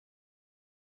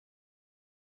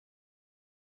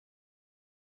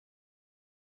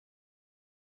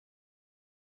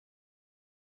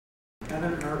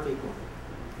Heaven and earth equal.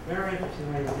 Very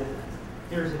interesting way they did that.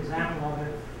 Here's an example of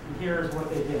it, and here's what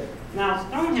they did. Now,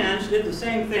 Stonehenge did the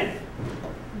same thing.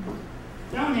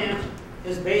 Stonehenge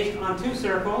is based on two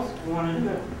circles, one in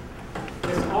the middle.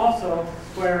 It's also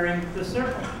squaring the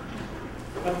circle.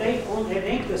 But they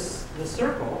make the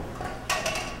circle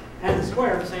and the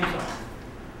square the same size.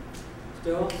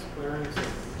 Still squaring the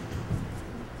circle.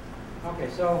 Okay,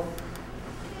 so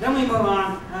then we move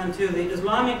on into the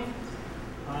Islamic,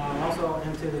 also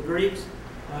into the Greeks.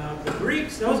 The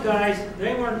Greeks, those guys,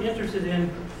 they weren't interested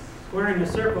in squaring the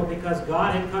circle because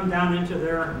God had come down into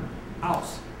their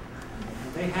house.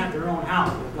 They had their own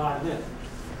house where God lived.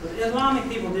 But the Islamic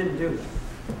people didn't do that.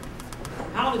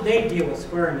 How did they deal with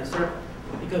squaring the circle?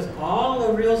 Because all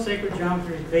the real sacred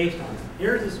geometry is based on it.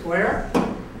 Here's the square.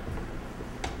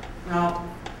 Now,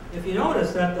 if you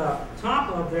notice that the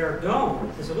top of their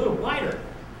dome is a little wider,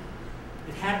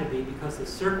 it had to be because the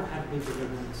circle had to be bigger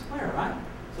than the square, right?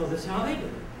 So this is how they did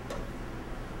it.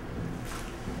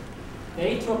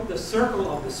 They took the circle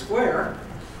of the square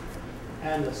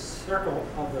and the circle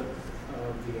of the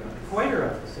equator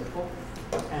of the circle,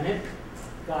 and it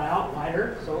got out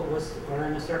wider, so it was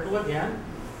squaring the circle again,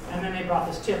 and then they brought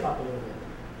this tip up a little bit.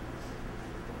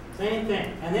 Same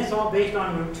thing, and this is all based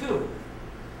on root 2.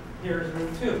 Here's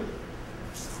root 2.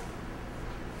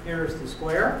 Here's the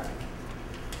square.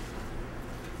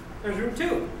 There's root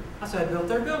 2. That's how they built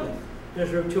their building.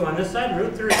 There's root 2 on this side,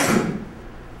 root 3.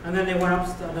 And then they went up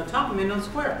on the top of it into the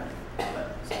square.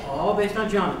 It's all based on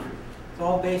geometry. It's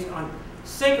all based on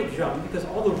sacred geometry because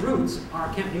all the roots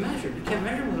can't be measured. You can't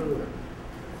measure with a ruler.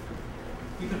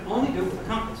 You can only do it with a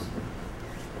compass.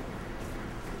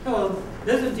 So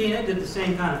Byzantina did the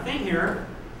same kind of thing here.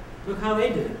 Look how they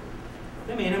did it.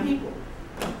 They made them equal.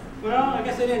 Well, I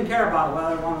guess they didn't care about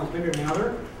whether one was bigger than the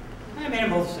other. They made them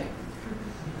both the same.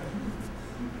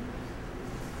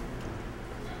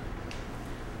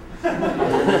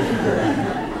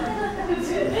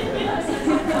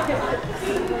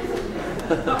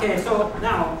 Okay, so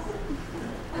now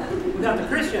we got the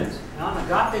Christians on the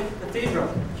Gothic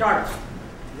cathedral charts,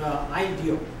 the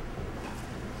ideal.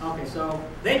 Okay, so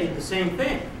they did the same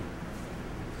thing,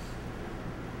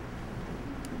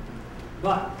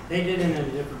 but they did it in a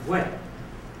different way.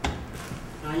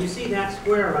 Now you see that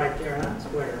square right there, not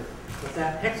square, but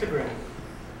that hexagram,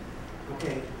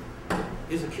 okay,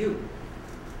 is a cube.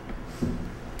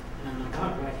 And I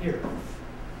got it right here.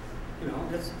 You know,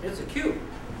 it's a cube.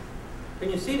 Can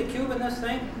you see the cube in this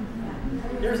thing?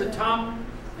 There's the top.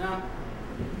 Now,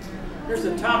 here's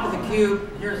the top of the cube.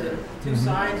 Here's the two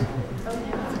sides. Does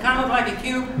it kind of look like a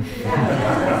cube?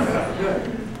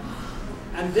 Good.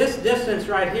 And this distance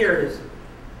right here is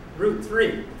root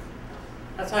 3.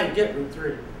 That's how you get root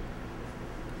 3.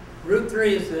 Root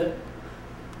 3 is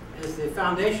the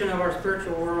foundation of our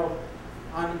spiritual world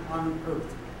on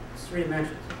Earth. It's 3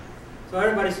 dimensions. So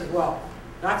everybody says, well,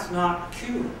 that's not a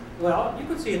cube. Well, you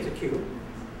can see it's a cube,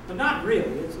 but not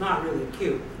really. It's not really a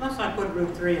cube, unless I put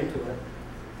root 3 into it,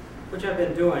 which I've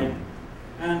been doing.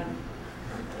 And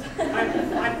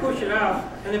I push it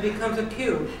out, and it becomes a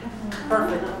cube.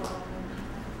 Perfect.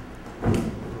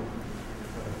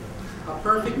 A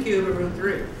perfect cube of root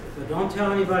 3. So don't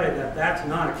tell anybody that that's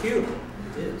not a cube.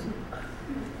 It is.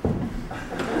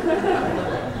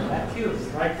 That cube is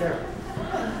right there.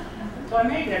 So I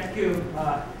made that cube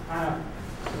kind of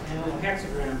in a little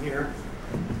hexagram here.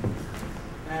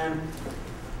 And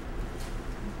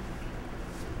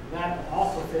that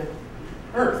also fit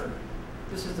Earth.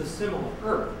 This is the symbol of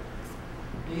Earth.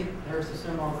 See? There's the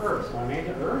symbol of Earth. So I made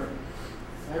the Earth.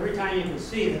 Every time you can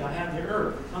see that I have the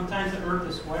Earth. Sometimes the Earth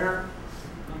is square.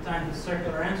 Sometimes it's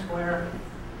circular and square.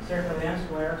 Circular and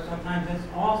square. Sometimes it's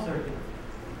all circular.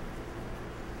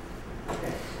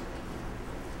 Okay.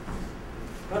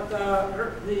 But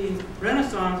the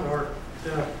Renaissance, or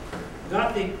the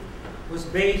Gothic, was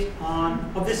based on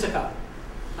a vesica.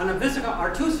 And a vesica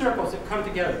are two circles that come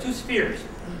together, two spheres.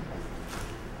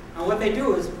 And what they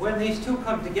do is, when these two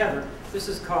come together, this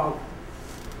is called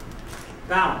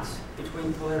balance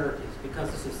between polarities, because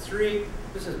this is 1/3,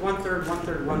 1/3,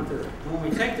 1/3, 1/3. And when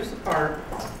we take this apart,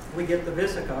 we get the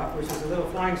vesica, which is a little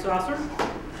flying saucer.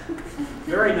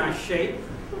 Very nice shape.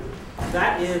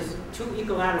 That is 2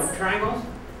 equilateral triangles,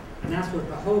 and that's what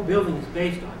the whole building is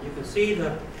based on. You can see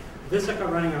the vesica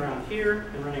running around here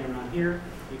and running around here.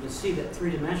 You can see that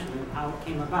 3-dimensionally how it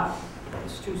came about.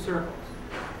 It's 2 circles.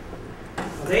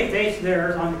 So they based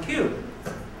theirs on the cube,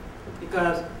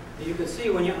 because you can see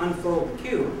when you unfold the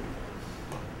cube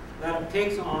that it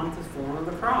takes on the form of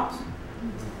the cross.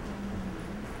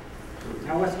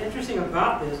 Now what's interesting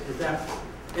about this is that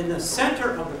in the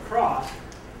center of the cross,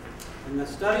 in the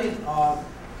studies of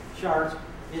charts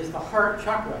is the heart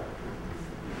chakra.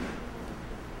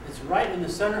 It's right in the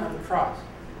center of the cross.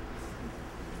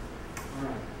 All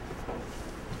right.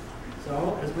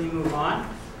 So as we move on,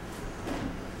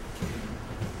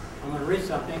 I'm going to read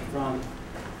something from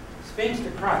Sphinx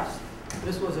to Christ.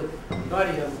 This was a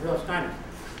buddy of Rudolf Steiner.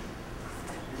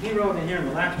 And he wrote in here in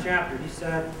the last chapter, he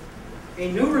said,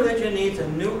 "A new religion needs a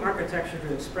new architecture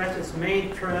to express its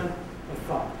main trend of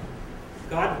thought.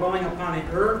 God dwelling upon the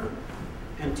earth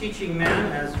and teaching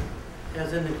man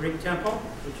as in the Greek temple,"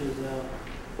 which is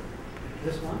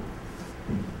this one.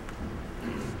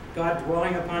 God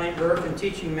dwelling upon the earth and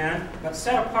teaching man, but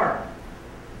set apart,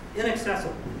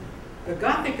 inaccessible. The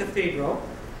Gothic cathedral,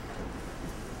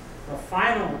 the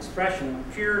final expression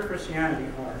of pure Christianity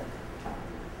art,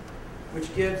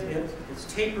 which gives it its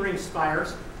tapering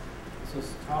spires, so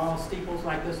tall steeples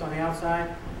like this on the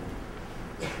outside,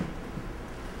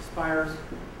 spires,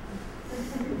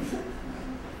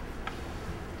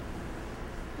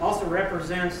 also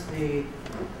represents the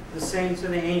saints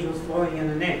and the angels floating in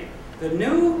the nave. The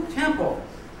new temple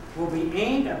will be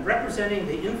aimed at representing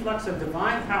the influx of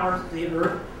divine powers to the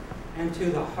earth and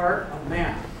to the heart of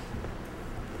man.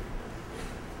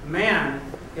 Man,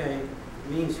 okay,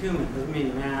 means human, doesn't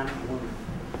mean man or woman.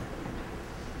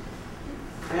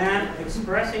 And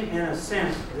expressing, in a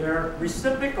sense, their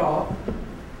reciprocal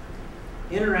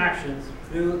interactions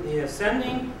through the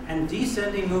ascending and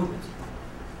descending movements,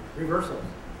 reversals.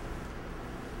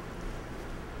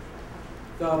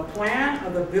 The plan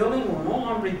of the building will no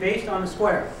longer be based on the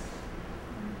square,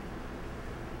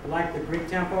 like the Greek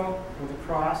temple or the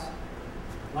cross,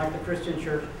 like the Christian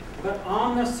church, but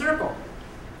on the circle,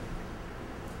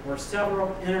 or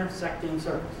several intersecting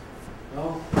circles.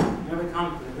 So, here we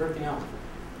come to the Girthianum.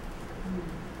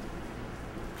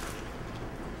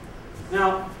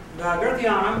 Now, the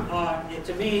Girthianum,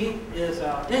 to me, is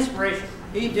inspiration.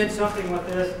 He did something with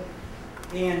this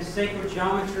in sacred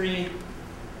geometry.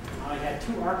 I had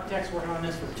 2 architects working on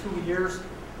this for 2 years.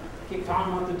 Keep telling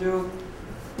him what to do.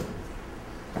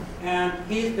 And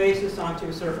he's based this on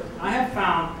 2 circles. I have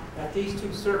found that these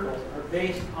 2 circles are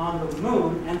based on the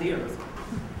moon and the earth.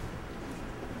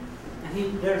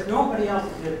 And there's nobody else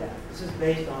that did that. This is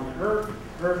based on the earth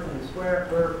and the square,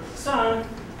 earth, sun.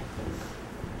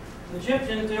 The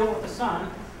Egyptians deal with the sun.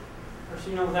 Of course,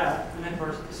 you know that. And then, of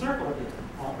course, the circle again.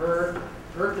 All earth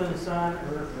and the sun,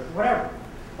 earth, whatever.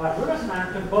 But Rudolf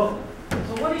Steiner took both of them.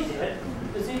 So what he did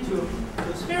is he took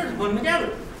the spheres and put them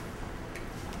together.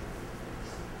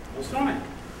 No swimming.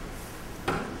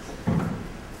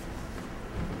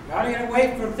 Gotta get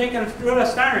away from thinking Rudolf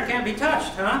Steiner can't be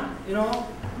touched, huh? You know?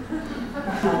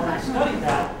 When I studied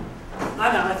that,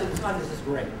 I thought this is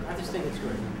great. I just think it's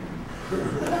great.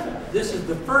 This is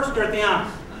the first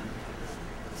Girthianum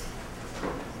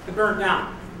to burn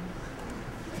down.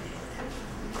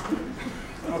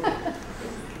 Okay.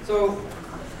 So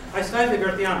I studied the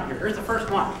Girthianum here. Here's the first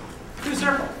one. 2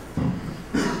 circles.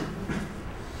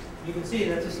 You can see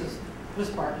that this is this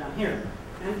part down here.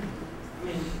 And I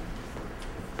mean,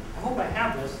 I hope I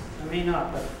have this. I may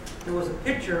not, but there was a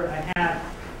picture I had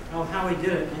of how he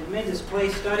did it. And it made this play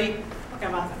study. Look,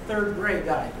 I'm about the 3rd grade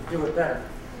guy could do it better.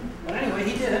 But anyway,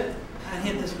 he did it, and he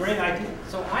had this great idea.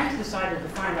 So I decided to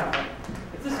find out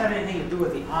if this had anything to do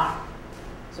with the eye.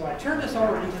 So I turned this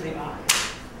over into the eye.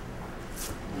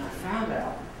 And I found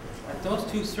out that those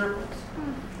 2 circles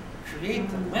create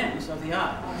the lens of the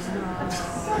eye.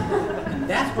 And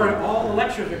that's where all the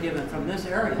lectures are given, from this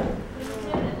area.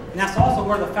 And that's also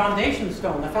where the foundation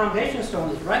stone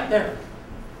is right there.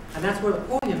 And that's where the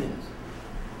podium is.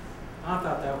 I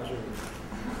thought that was really good.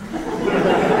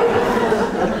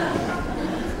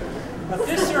 But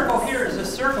this circle here is a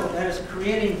circle that is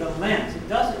creating the lens.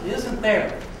 It isn't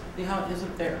there. See how it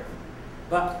isn't there?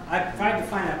 But I tried to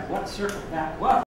find out what circle that was.